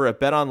friends over at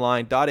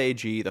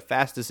betonline.ag, the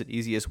fastest and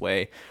easiest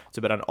way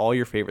to bet on all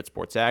your favorite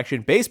sports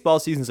action. Baseball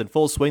season's in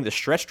full swing. The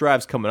stretch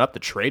drive's coming up. The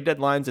trade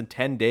deadline's in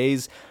 10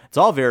 days. It's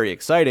all very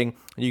exciting,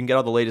 and you can get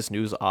all the latest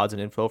news, odds,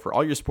 and info for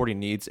all your sporting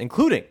needs,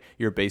 including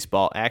your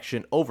baseball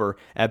action over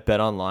at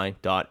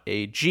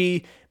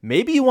betonline.ag.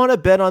 Maybe you want to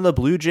bet on the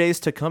Blue Jays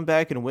to come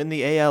back and win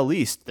the AL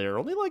East. They're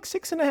only like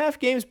 6.5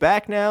 games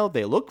back now.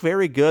 They look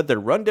very good.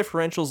 Their run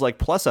differential's like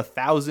plus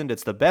 1,000.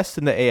 It's the best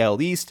in the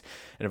AL East.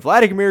 And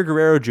Vladimir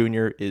Guerrero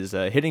Jr. is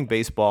hitting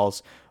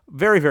baseballs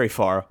very, very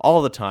far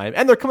all the time.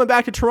 And they're coming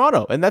back to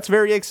Toronto, and that's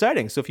very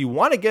exciting. So if you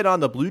want to get on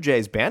the Blue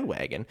Jays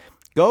bandwagon,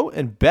 go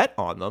and bet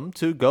on them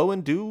to go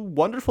and do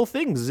wonderful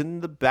things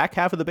in the back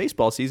half of the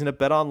baseball season at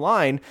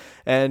BetOnline,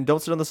 and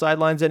don't sit on the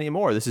sidelines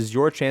anymore. This is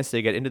your chance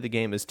to get into the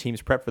game as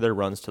teams prep for their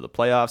runs to the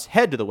playoffs.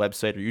 Head to the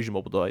website or use your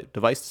mobile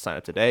device to sign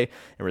up today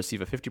and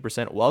receive a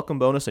 50% welcome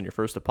bonus on your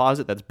first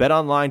deposit. That's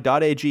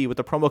betonline.ag with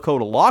the promo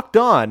code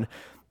LOCKEDON.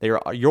 They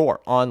are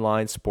your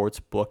online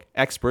sportsbook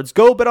experts.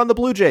 Go bet on the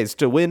Blue Jays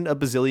to win a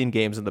bazillion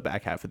games in the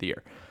back half of the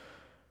year.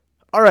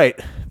 All right,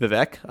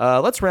 Vivek,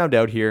 let's round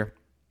out here.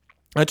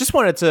 I just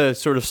wanted to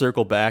sort of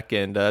circle back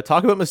and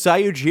talk about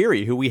Masai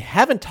Ujiri, who we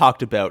haven't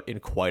talked about in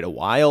quite a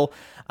while.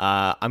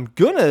 I'm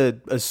going to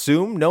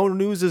assume no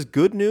news is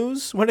good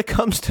news when it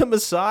comes to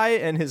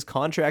Masai and his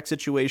contract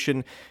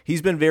situation.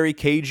 He's been very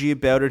cagey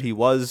about it. He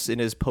was in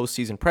his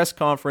postseason press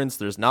conference.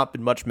 There's not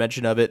been much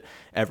mention of it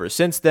ever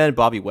since then.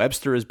 Bobby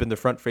Webster has been the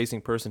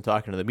front-facing person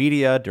talking to the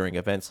media during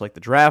events like the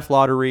draft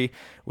lottery.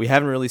 We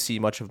haven't really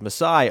seen much of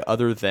Masai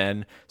other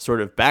than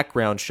sort of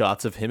background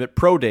shots of him at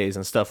pro days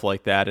and stuff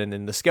like that and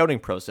in the scouting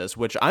process,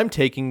 which I'm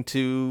taking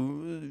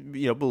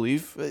to,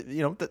 believe,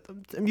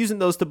 I'm using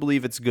those to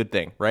believe it's a good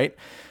thing, right?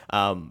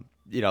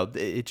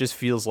 It just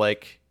feels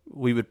like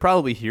we would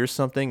probably hear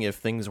something if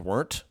things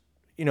weren't,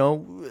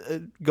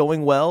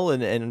 going well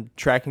and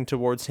tracking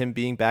towards him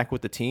being back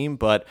with the team.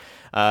 But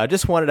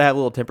just wanted to have a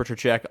little temperature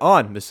check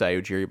on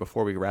Masai Ujiri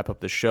before we wrap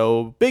up the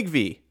show. Big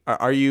V,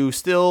 are you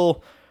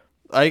still,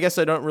 I guess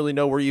I don't really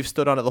know where you've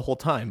stood on it the whole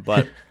time,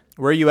 but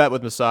Where are you at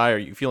with Masai? Are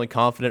you feeling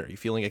confident? Are you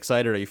feeling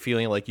excited? Are you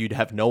feeling like you'd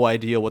have no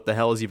idea what the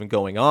hell is even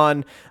going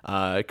on?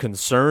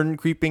 Concern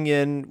creeping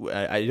in.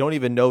 I don't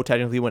even know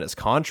technically when his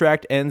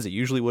contract ends. It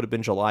usually would have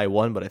been July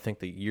 1, but I think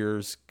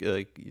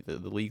the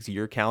league's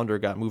year calendar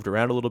got moved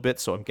around a little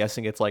bit, so I'm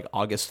guessing it's like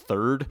August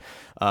 3rd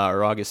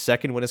or August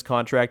 2nd when his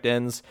contract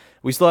ends.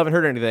 We still haven't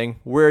heard anything.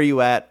 Where are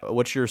you at?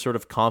 What's your sort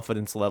of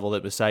confidence level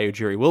that Masai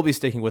Ujiri will be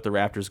sticking with the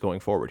Raptors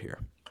going forward here?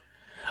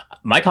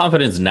 My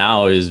confidence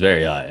now is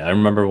very high. I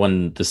remember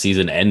when the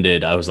season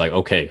ended, I was like,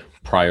 okay,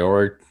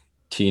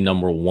 priority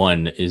number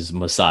one is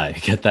Masai.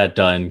 Get that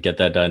done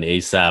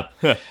ASAP.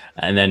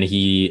 And then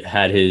he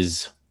had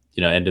his,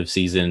 end of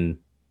season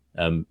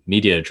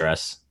media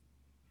address,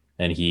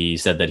 and he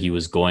said that he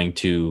was going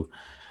to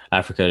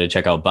Africa to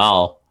check out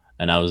Bal.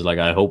 And I was like,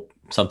 I hope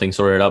something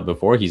sorted out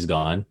before he's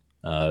gone,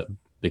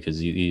 because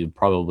he'd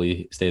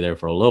probably stay there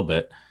for a little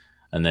bit.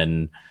 And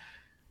then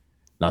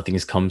nothing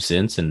has come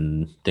since,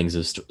 and things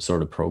have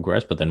sort of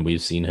progressed. But then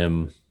we've seen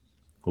him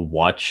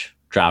watch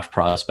draft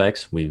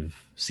prospects. We've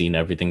seen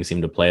everything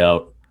seem to play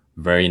out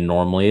very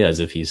normally, as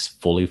if he's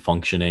fully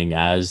functioning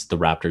as the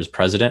Raptors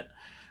president.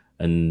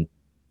 And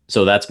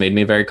so that's made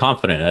me very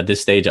confident. At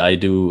this stage, I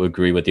do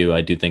agree with you. I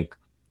do think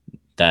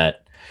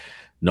that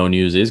no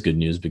news is good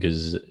news,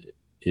 because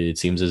it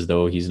seems as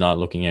though he's not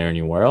looking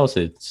anywhere else.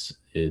 It's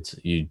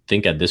you'd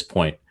think at this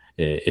point,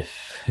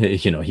 if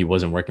he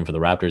wasn't working for the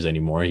Raptors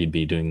anymore, he'd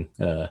be doing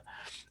a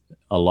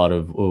lot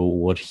of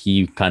what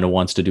he kind of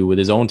wants to do with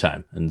his own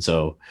time. And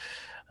so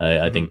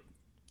I think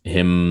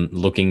him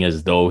looking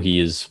as though he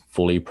is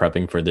fully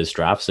prepping for this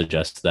draft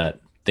suggests that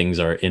things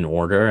are in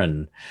order,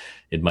 and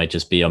it might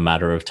just be a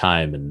matter of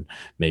time. And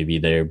maybe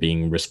they're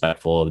being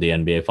respectful of the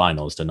NBA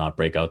Finals to not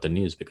break out the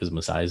news, because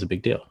Masai is a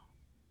big deal.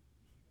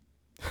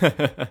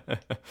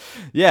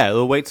 Yeah,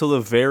 they'll wait till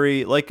the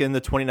very, like in the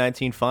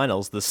 2019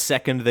 finals, the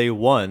second they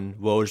won,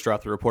 Woj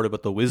dropped the report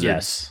about the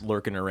Wizards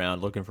lurking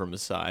around looking for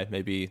Masai.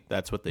 Maybe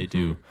that's what they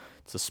do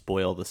to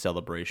spoil the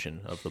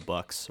celebration of the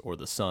Bucks or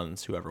the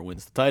Suns, whoever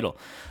wins the title.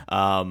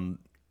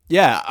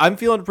 Yeah, I'm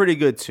feeling pretty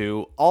good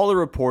too. All the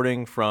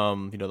reporting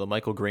from the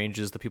Michael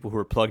Granges, the people who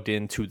are plugged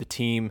into the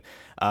team,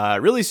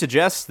 really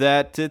suggests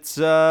that it's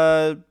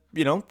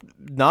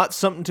not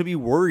something to be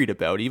worried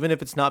about, even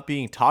if it's not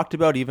being talked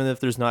about, even if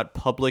there's not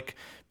public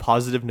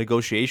positive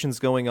negotiations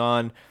going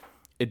on.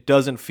 It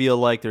doesn't feel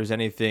like there's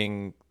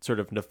anything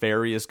sort of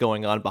nefarious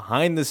going on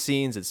behind the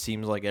scenes. It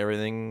seems like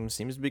everything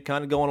seems to be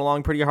kind of going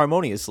along pretty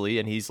harmoniously,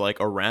 and he's like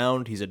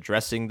around, he's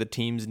addressing the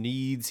team's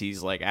needs.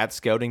 He's like at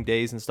scouting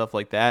days and stuff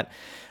like that.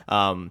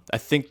 I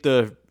think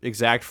the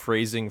exact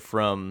phrasing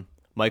from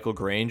Michael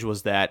Grange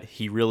was that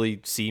he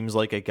really seems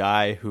like a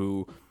guy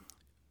who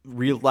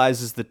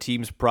realizes the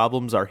team's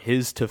problems are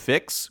his to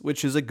fix,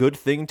 which is a good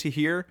thing to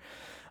hear.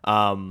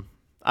 I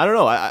don't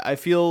know. I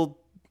feel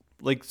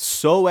like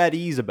so at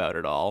ease about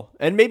it all.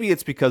 And maybe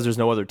it's because there's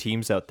no other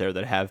teams out there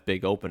that have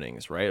big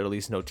openings, right? Or at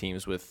least no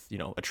teams with,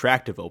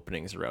 attractive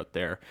openings are out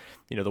there.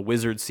 The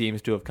Wizards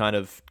seems to have kind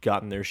of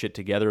gotten their shit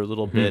together a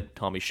little bit.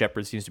 Tommy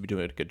Shepard seems to be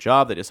doing a good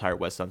job. They just hired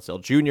Wes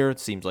Unseld Jr. It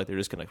seems like they're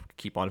just going to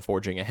keep on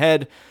forging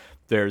ahead.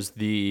 There's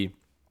the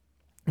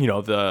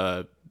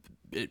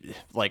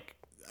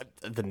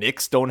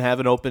Knicks don't have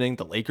an opening.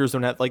 The Lakers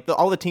don't have,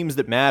 all the teams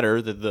that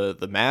matter. The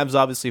Mavs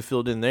obviously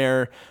filled in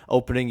their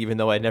opening, even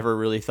though I never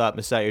really thought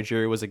Masai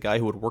Ujiri was a guy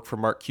who would work for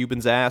Mark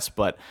Cuban's ass.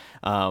 But,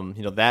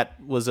 that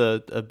was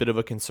a bit of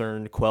a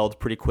concern, quelled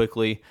pretty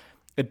quickly.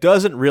 It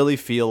doesn't really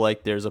feel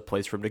like there's a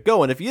place for him to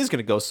go. And if he is going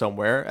to go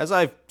somewhere, as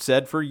I've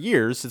said for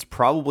years, it's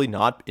probably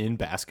not in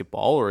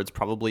basketball, or it's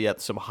probably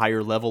at some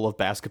higher level of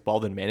basketball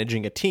than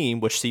managing a team,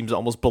 which seems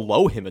almost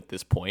below him at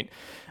this point.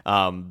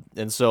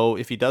 And so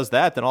if he does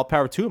that, then all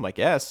power to him, I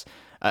guess.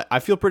 I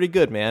feel pretty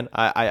good, man.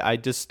 I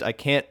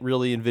can't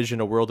really envision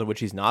a world in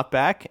which he's not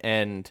back.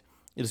 And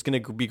it's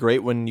going to be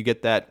great when you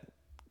get that,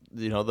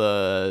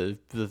 the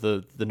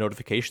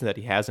notification that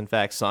he has in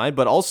fact signed.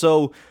 But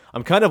also,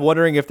 I'm kind of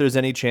wondering if there's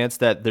any chance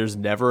that there's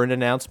never an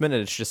announcement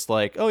and it's just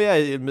like, oh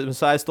yeah,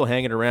 Masai's still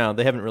hanging around.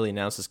 They haven't really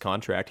announced his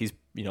contract. He's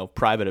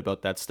private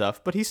about that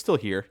stuff, but he's still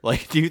here.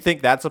 Like, do you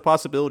think that's a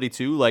possibility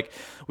too? Like,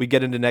 we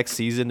get into next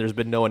season, there's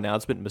been no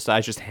announcement, and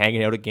Masai's just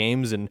hanging out at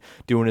games and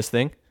doing his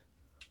thing.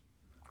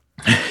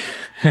 I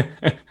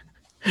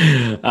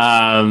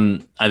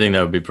think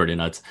that would be pretty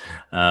nuts.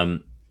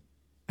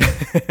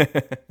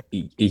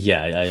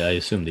 Yeah, I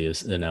assume the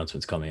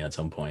announcement's coming at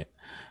some point.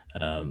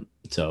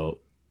 So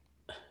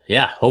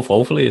yeah,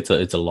 hopefully it's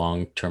a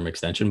long-term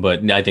extension,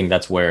 but I think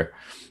that's where,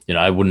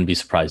 I wouldn't be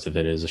surprised if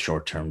it is a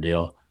short-term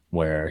deal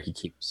where he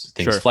keeps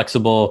things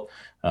flexible,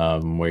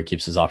 where he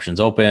keeps his options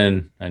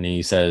open, and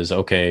he says,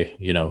 okay,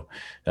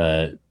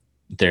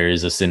 there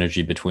is a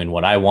synergy between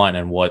what I want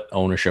and what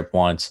ownership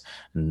wants.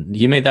 And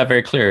he made that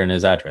very clear in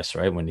his address,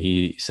 right? When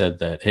he said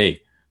that,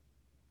 hey,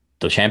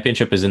 the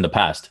championship is in the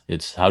past.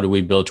 It's how do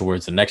we build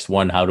towards the next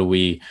one? How do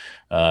we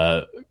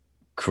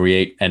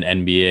create an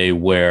NBA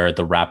where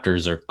the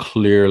Raptors are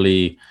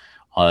clearly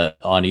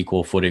on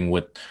equal footing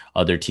with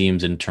other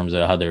teams in terms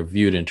of how they're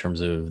viewed, in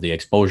terms of the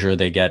exposure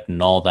they get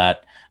and all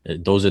that.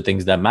 Those are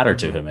things that matter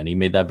to him, and he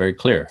made that very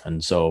clear.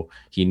 And so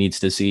he needs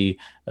to see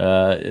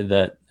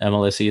that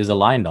MLSE is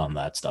aligned on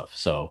that stuff.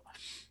 So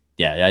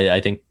yeah,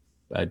 I think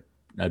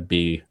I'd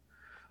be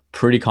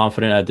pretty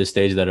confident at this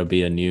stage that it'll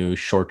be a new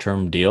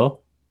short-term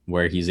deal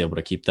where he's able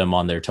to keep them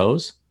on their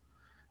toes.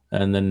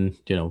 And then,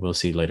 we'll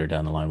see later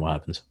down the line what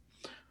happens.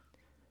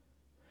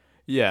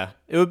 Yeah,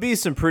 it would be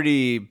some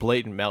pretty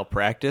blatant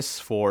malpractice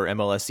for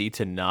MLSE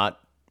to not,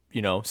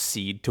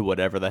 cede to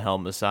whatever the hell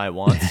Masai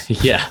wants.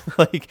 Yeah.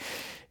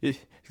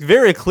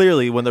 Very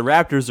clearly, when the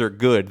Raptors are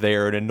good, they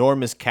are an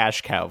enormous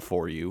cash cow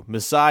for you.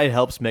 Masai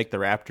helps make the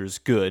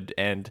Raptors good,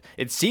 and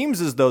it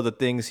seems as though the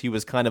things he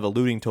was kind of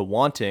alluding to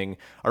wanting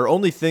are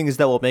only things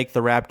that will make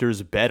the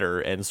Raptors better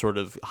and sort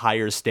of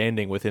higher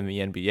standing within the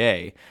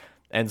NBA.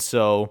 And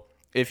so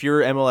if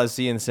you're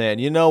MLSE and saying,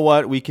 you know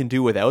what, we can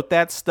do without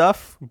that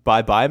stuff,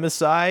 bye-bye,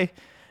 Masai,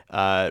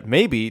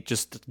 maybe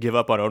just give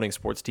up on owning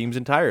sports teams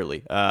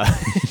entirely.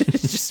 It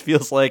just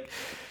feels like,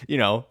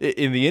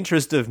 in the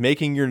interest of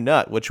making your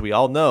nut, which we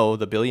all know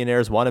the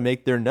billionaires want to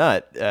make their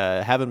nut,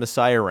 having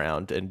Masai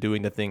around and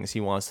doing the things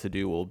he wants to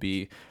do will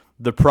be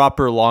the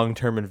proper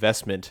long-term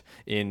investment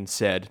in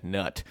said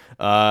nut.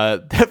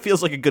 That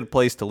feels like a good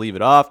place to leave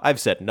it off. I've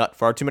said nut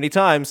far too many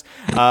times.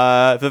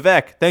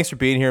 Vivek, thanks for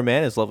being here,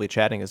 man. It's lovely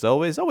chatting as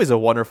always. Always a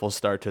wonderful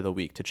start to the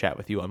week to chat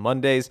with you on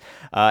Mondays.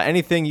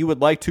 Anything you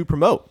would like to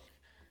promote?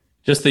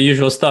 Just the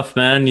usual stuff,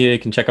 man. You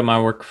can check out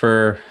my work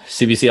for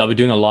CBC. I'll be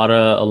doing a lot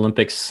of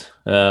Olympics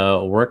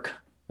work,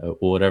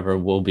 whatever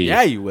will be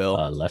you will.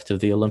 Left of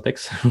the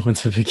Olympics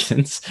once it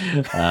begins.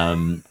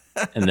 And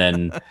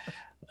then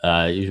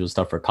usual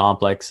stuff for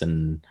Complex,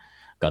 and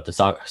got the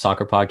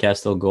soccer podcast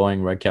still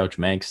going, Red Couch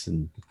Manx,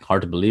 and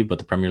hard to believe, but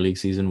the Premier League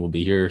season will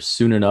be here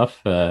soon enough,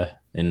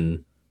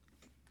 in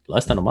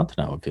less than a month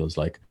now, it feels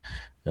like.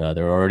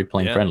 They're already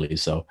playing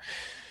friendlies. So,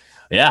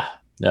 yeah.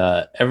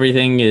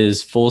 Everything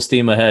is full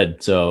steam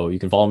ahead. So you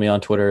can follow me on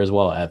Twitter as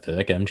well at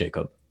Vivek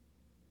Jacob.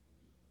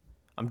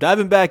 I'm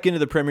diving back into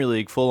the Premier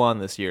League full on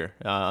this year.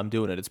 I'm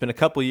doing it. It's been a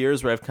couple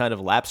years where I've kind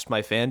of lapsed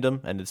my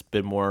fandom, and it's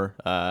been more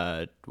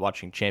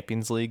watching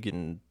Champions League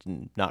and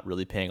not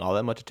really paying all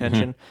that much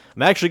attention.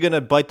 I'm actually going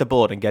to bite the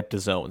bullet and get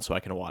DAZN so I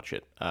can watch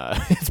it.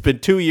 It's been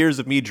 2 years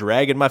of me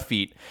dragging my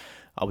feet.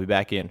 I'll be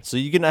back in. So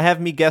you can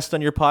have me guest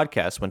on your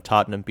podcast when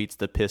Tottenham beats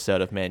the piss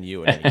out of Man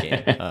U in any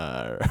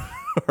game.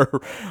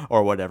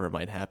 Or whatever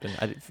might happen.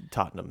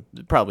 Tottenham,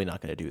 probably not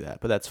going to do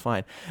that, but that's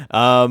fine.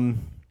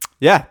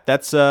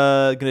 That's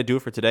going to do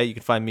it for today. You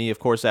can find me, of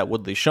course, at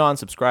Woodley Sean.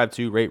 Subscribe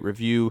to, rate,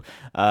 review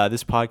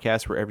this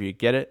podcast wherever you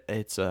get it.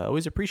 It's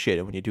always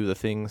appreciated when you do the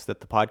things that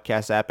the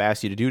podcast app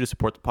asks you to do to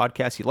support the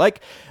podcast you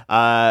like.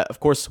 Of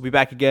course, we'll be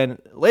back again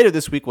later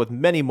this week with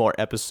many more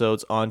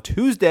episodes. On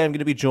Tuesday, I'm going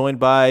to be joined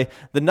by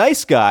the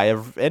nice guy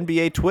of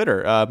NBA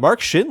Twitter,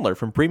 Mark Schindler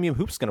from Premium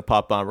Hoops, going to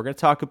pop on. We're going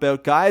to talk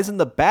about guys in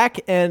the back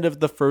end of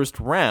the first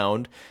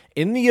round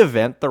in the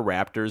event the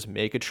Raptors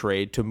make a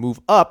trade to move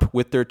up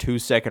with their 2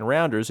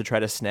 second-rounders to try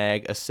to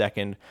snag a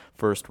second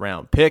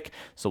first-round pick.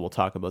 So we'll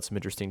talk about some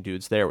interesting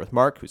dudes there with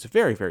Mark, who's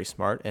very, very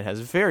smart and has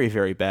very,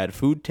 very bad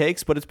food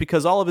takes, but it's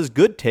because all of his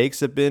good takes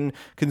have been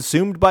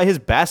consumed by his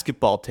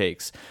basketball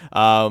takes.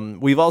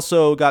 We've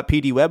also got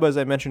PD Webb, as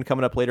I mentioned,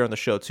 coming up later on the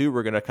show, too.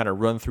 We're going to kind of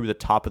run through the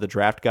top of the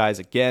draft guys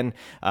again,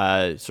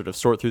 sort of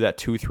sort through that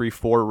 2, 3,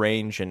 4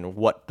 range and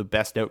what the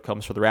best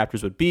outcomes for the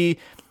Raptors would be.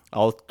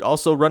 I'll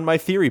also run my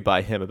theory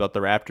by him about the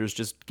Raptors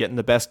just getting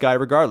the best guy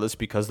regardless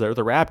because they're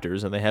the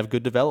Raptors and they have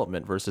good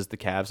development versus the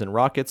Cavs and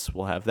Rockets.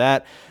 We'll have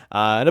that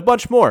and a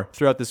bunch more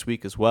throughout this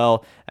week as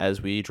well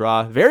as we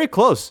draw very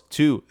close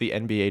to the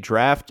NBA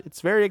draft. It's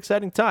very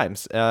exciting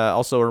times.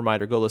 Also a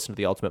reminder, go listen to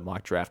the Ultimate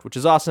Mock Draft, which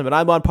is awesome. And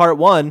I'm on part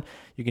 1.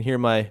 You can hear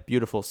my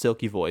beautiful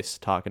silky voice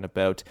talking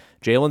about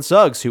Jalen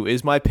Suggs, who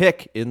is my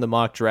pick in the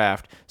mock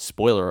draft.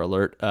 Spoiler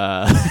alert.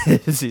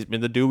 He's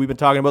been the dude we've been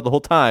talking about the whole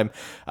time.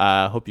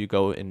 Hope you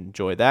go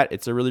enjoy that.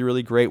 It's a really,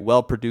 really great,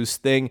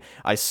 well-produced thing.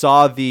 I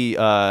saw the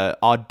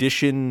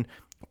audition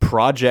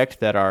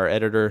project that our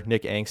editor,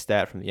 Nick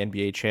Angstadt from the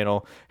NBA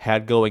channel,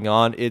 had going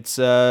on. It's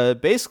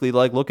basically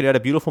like looking at a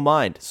beautiful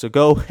mind. So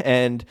go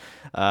and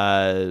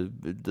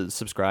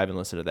subscribe and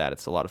listen to that.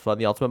 It's a lot of fun.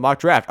 The Ultimate Mock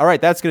Draft. All right,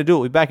 that's going to do it.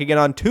 We'll be back again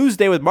on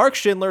Tuesday with Mark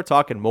Schindler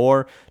talking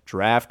more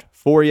draft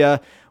for you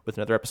with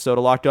another episode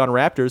of Locked On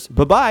Raptors.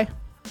 Bye-bye.